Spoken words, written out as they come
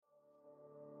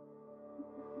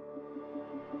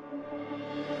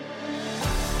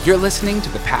You're listening to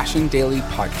the Passion Daily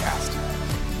podcast.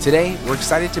 Today, we're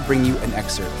excited to bring you an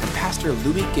excerpt from Pastor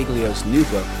Louis Giglio's new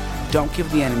book, Don't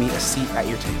Give the Enemy a Seat at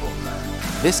Your Table.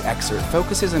 This excerpt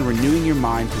focuses on renewing your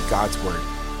mind with God's Word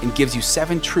and gives you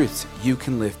 7 truths you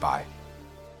can live by.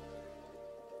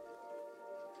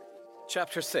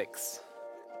 Chapter 6,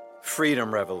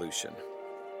 Freedom Revolution.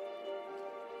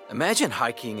 Imagine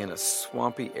hiking in a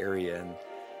swampy area and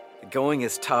the going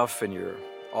is tough and you're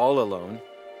all alone.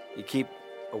 You keep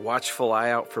a watchful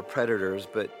eye out for predators,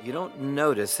 but you don't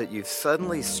notice that you've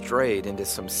suddenly strayed into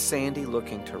some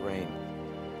sandy-looking terrain.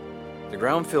 The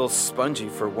ground feels spongy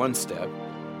for one step.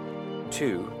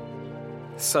 2,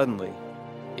 suddenly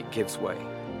it gives way.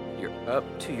 You're up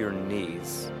to your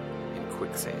knees in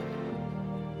quicksand.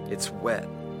 It's wet,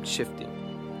 shifting,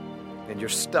 and you're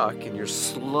stuck and you're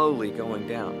slowly going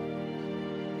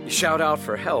down. You shout out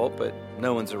for help, but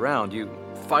no one's around. You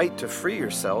fight to free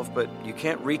yourself, but you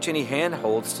can't reach any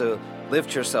handholds to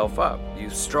lift yourself up. You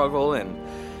struggle and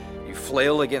you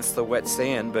flail against the wet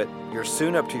sand, but you're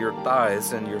soon up to your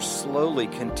thighs and you're slowly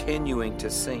continuing to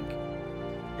sink.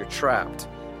 You're trapped,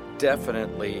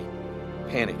 definitely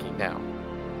panicking now.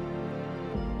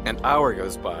 An hour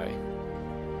goes by,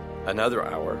 another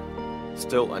hour,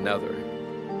 still another.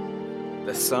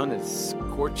 The sun is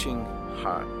scorching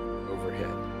hot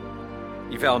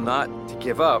overhead. You vow not to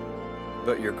give up,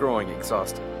 but you're growing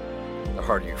exhausted. The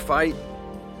harder you fight,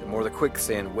 the more the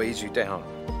quicksand weighs you down.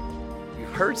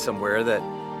 You've heard somewhere that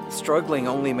struggling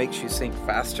only makes you sink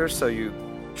faster, so you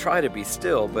try to be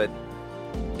still, but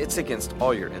it's against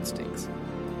all your instincts.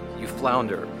 You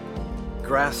flounder,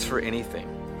 grasp for anything.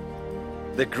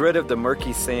 The grit of the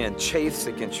murky sand chafes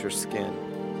against your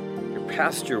skin. You're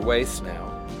past your waist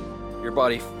now, your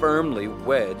body firmly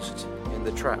wedged in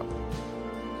the trap.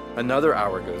 Another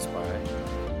hour goes by.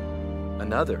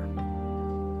 Another.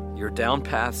 You're down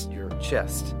past your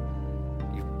chest.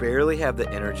 You barely have the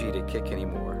energy to kick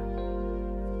anymore.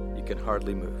 You can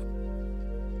hardly move.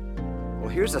 Well,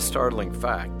 here's a startling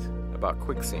fact about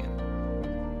quicksand.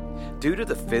 Due to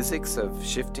the physics of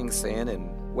shifting sand and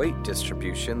weight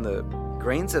distribution, the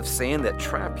grains of sand that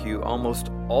trap you almost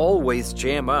always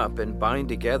jam up and bind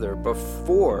together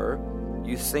before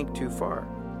you sink too far.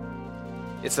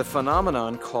 It's a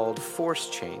phenomenon called force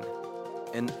chain.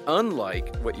 And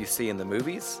unlike what you see in the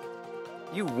movies,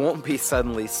 you won't be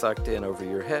suddenly sucked in over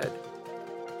your head.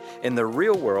 In the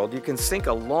real world, you can sink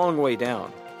a long way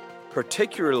down,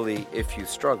 particularly if you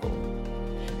struggle.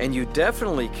 And you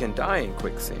definitely can die in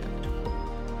quicksand.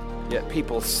 Yet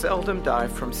people seldom die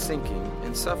from sinking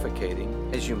and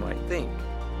suffocating, as you might think.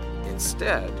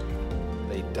 Instead,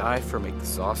 they die from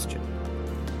exhaustion,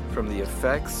 from the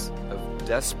effects of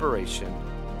desperation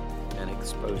and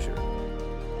exposure.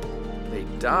 They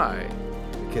die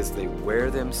because they wear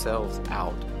themselves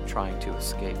out trying to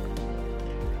escape.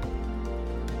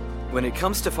 When it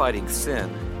comes to fighting sin,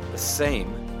 the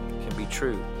same can be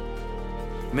true.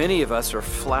 Many of us are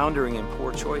floundering in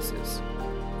poor choices.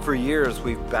 For years,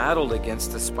 we've battled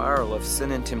against the spiral of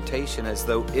sin and temptation as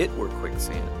though it were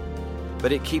quicksand,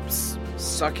 but it keeps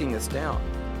sucking us down.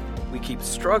 We keep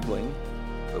struggling,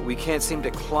 but we can't seem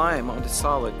to climb onto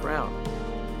solid ground.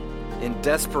 In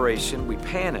desperation, we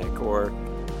panic or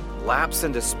lapse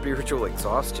into spiritual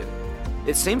exhaustion.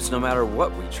 It seems no matter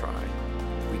what we try,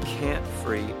 we can't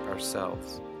free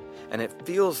ourselves. And it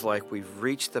feels like we've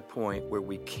reached the point where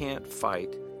we can't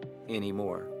fight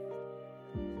anymore.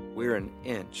 We're an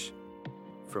inch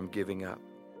from giving up.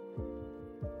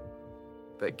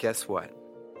 But guess what?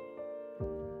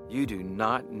 You do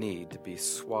not need to be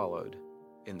swallowed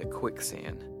in the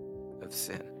quicksand of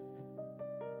sin.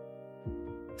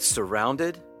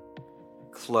 Surrounded,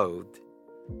 clothed,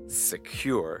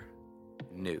 secure,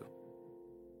 new.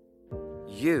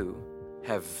 You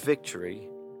have victory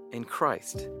in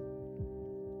Christ.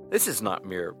 This is not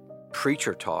mere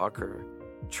preacher talk or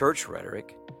church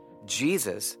rhetoric.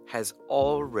 Jesus has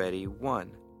already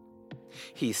won.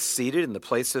 He's seated in the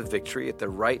place of victory at the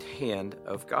right hand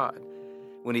of God.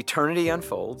 When eternity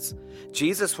unfolds,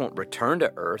 Jesus won't return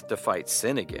to earth to fight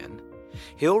sin again.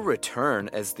 He'll return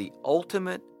as the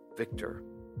ultimate victor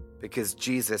because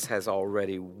Jesus has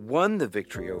already won the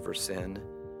victory over sin.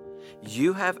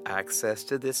 You have access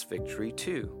to this victory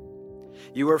too.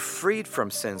 You are freed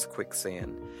from sin's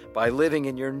quicksand by living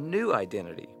in your new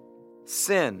identity.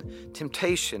 Sin,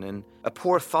 temptation, and a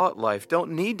poor thought life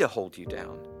don't need to hold you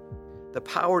down. The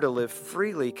power to live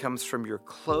freely comes from your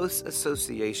close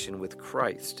association with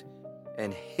Christ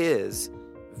and His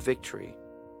victory.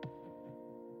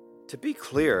 To be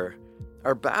clear,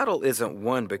 our battle isn't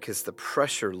won because the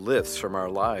pressure lifts from our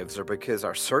lives or because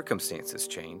our circumstances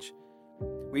change.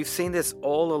 We've seen this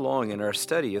all along in our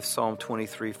study of Psalm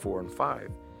 23, 4, and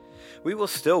 5. We will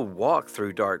still walk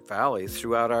through dark valleys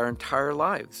throughout our entire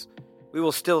lives. We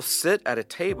will still sit at a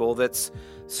table that's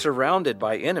surrounded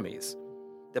by enemies.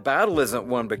 The battle isn't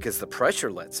won because the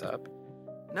pressure lets up.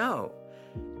 No,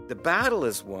 the battle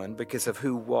is won because of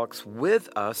who walks with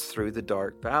us through the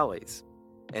dark valleys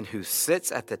and who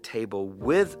sits at the table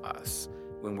with us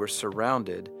when we're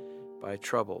surrounded by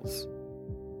troubles.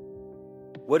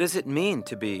 What does it mean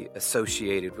to be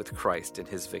associated with Christ in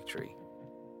his victory?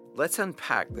 Let's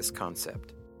unpack this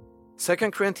concept. 2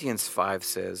 Corinthians 5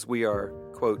 says we are,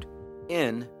 quote,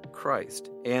 in Christ,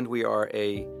 and we are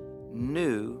a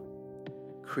new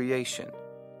creation.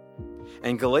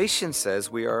 And Galatians says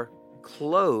we are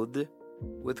clothed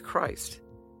with Christ.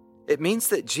 It means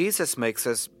that Jesus makes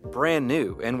us brand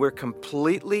new, and we're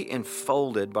completely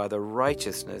enfolded by the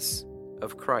righteousness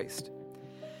of Christ.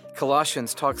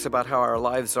 Colossians talks about how our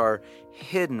lives are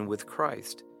hidden with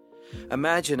Christ.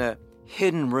 Imagine a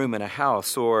hidden room in a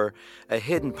house or a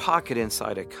hidden pocket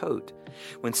inside a coat.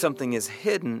 When something is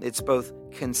hidden, it's both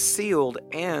concealed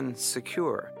and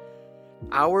secure.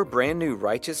 Our brand new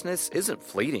righteousness isn't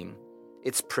fleeting.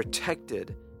 It's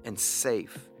protected and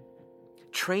safe.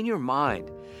 Train your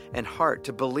mind and heart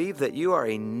to believe that you are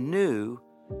a new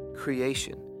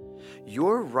creation.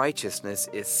 Your righteousness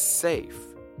is safe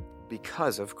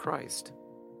because of Christ.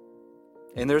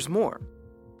 And there's more.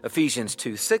 Ephesians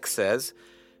 2:6 says,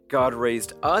 God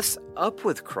raised us up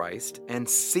with Christ and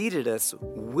seated us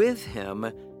with him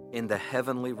in the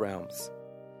heavenly realms.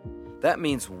 That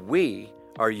means we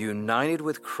are united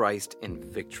with Christ in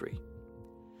victory.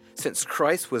 Since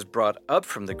Christ was brought up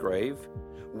from the grave,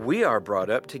 we are brought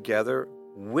up together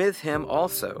with him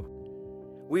also.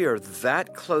 We are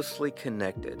that closely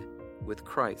connected with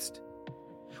Christ.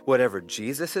 Whatever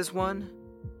Jesus has won,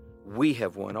 we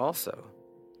have won also.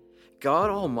 God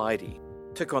Almighty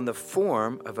took on the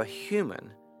form of a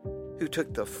human who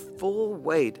took the full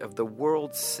weight of the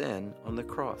world's sin on the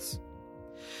cross.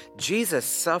 Jesus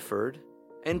suffered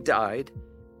and died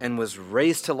and was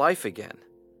raised to life again.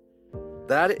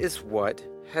 That is what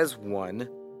has won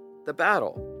the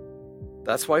battle.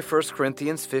 That's why 1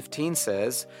 Corinthians 15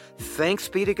 says, thanks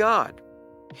be to God.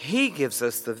 He gives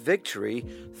us the victory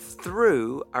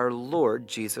through our Lord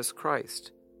Jesus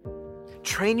Christ.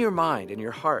 Train your mind and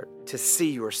your heart to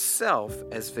see yourself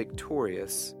as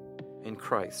victorious in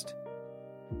Christ.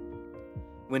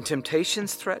 When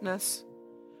temptations threaten us,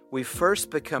 we first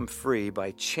become free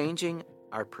by changing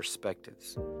our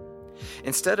perspectives.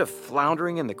 Instead of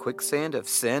floundering in the quicksand of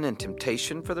sin and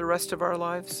temptation for the rest of our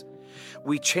lives,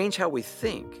 we change how we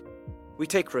think. We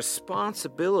take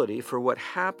responsibility for what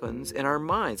happens in our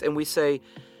minds, and we say,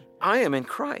 I am in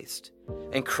Christ,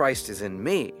 and Christ is in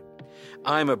me.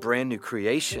 I'm a brand new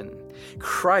creation.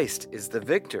 Christ is the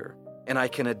victor, and I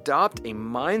can adopt a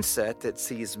mindset that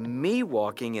sees me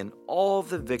walking in all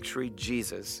the victory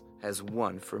Jesus has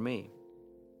won for me.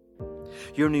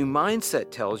 Your new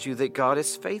mindset tells you that God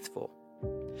is faithful.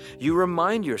 You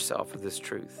remind yourself of this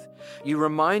truth. You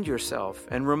remind yourself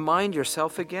and remind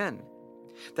yourself again.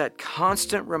 That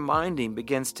constant reminding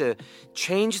begins to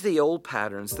change the old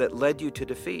patterns that led you to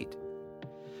defeat.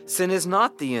 Sin is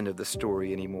not the end of the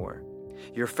story anymore.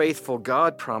 Your faithful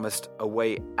God promised a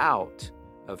way out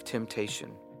of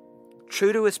temptation.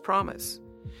 True to his promise,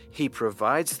 he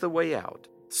provides the way out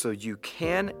so you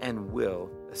can and will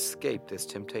escape this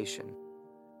temptation.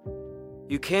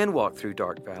 You can walk through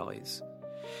dark valleys,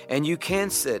 and you can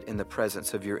sit in the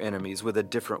presence of your enemies with a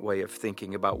different way of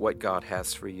thinking about what God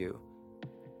has for you.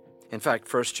 In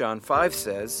fact, 1 John 5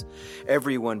 says,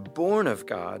 everyone born of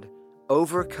God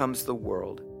overcomes the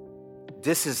world.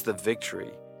 This is the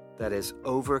victory that has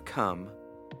overcome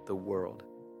the world.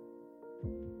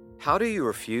 How do you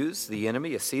refuse the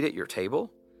enemy a seat at your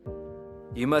table?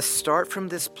 You must start from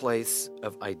this place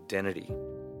of identity.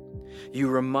 You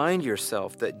remind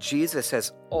yourself that Jesus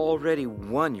has already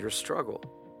won your struggle.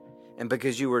 And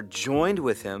because you are joined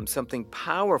with him, something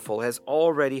powerful has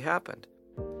already happened.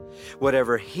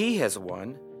 Whatever he has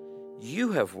won,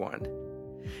 you have won.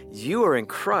 You are in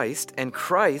Christ, and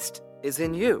Christ is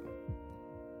in you.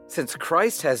 Since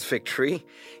Christ has victory,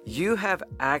 you have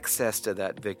access to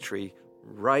that victory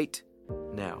right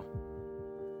now.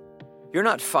 You're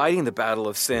not fighting the battle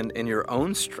of sin in your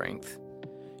own strength.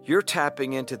 You're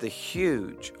tapping into the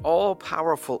huge,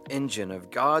 all-powerful engine of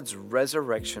God's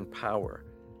resurrection power.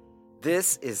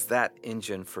 This is that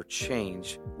engine for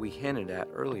change we hinted at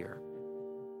earlier.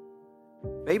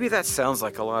 Maybe that sounds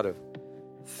like a lot of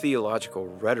theological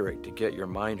rhetoric to get your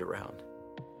mind around,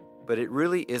 but it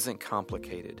really isn't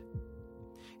complicated.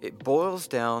 It boils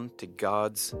down to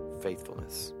God's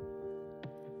faithfulness.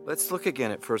 Let's look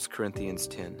again at 1 Corinthians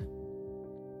 10.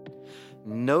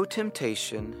 No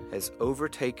temptation has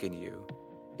overtaken you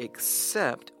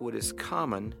except what is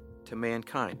common to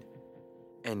mankind.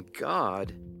 And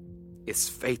God is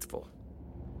faithful.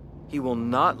 He will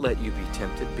not let you be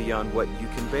tempted beyond what you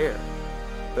can bear.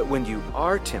 But when you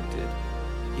are tempted,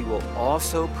 He will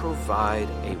also provide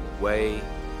a way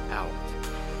out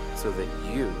so that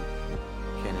you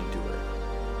can endure.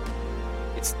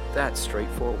 It's that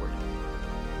straightforward.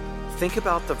 Think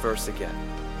about the verse again.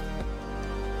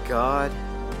 God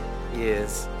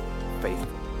is faithful.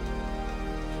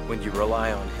 When you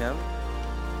rely on Him,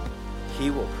 He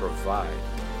will provide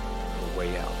a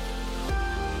way out.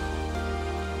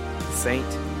 Saint,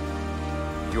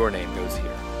 your name goes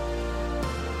here.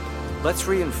 Let's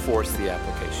reinforce the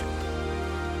application.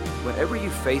 Whenever you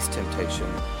face temptation,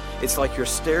 it's like you're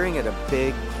staring at a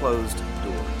big closed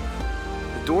door.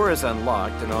 The door is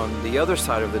unlocked, and on the other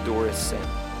side of the door is sin,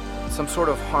 some sort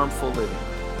of harmful living.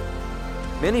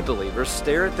 Many believers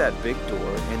stare at that big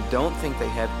door and don't think they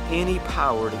have any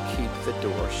power to keep the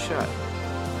door shut.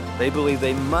 They believe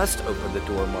they must open the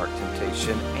door marked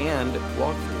temptation and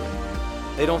walk through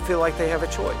it. They don't feel like they have a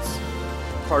choice.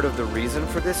 Part of the reason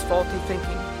for this faulty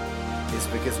thinking is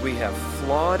because we have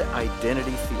flawed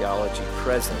identity theology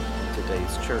present in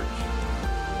today's church.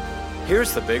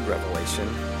 Here's the big revelation.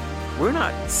 We're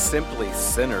not simply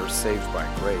sinners saved by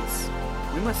grace.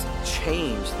 We must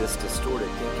change this distorted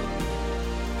thinking.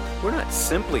 We're not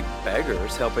simply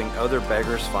beggars helping other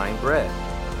beggars find bread.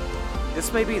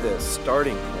 This may be the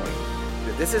starting point,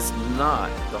 but this is not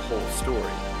the whole story,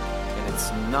 and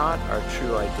it's not our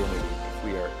true identity if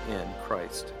we are in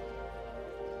Christ.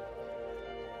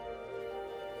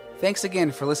 Thanks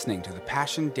again for listening to the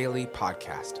Passion Daily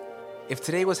Podcast. If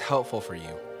today was helpful for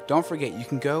you, don't forget you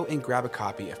can go and grab a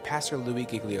copy of Pastor Louis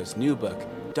Giglio's new book,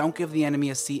 Don't Give the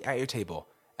Enemy a Seat at Your Table,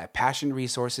 at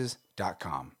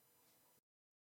passionresources.com.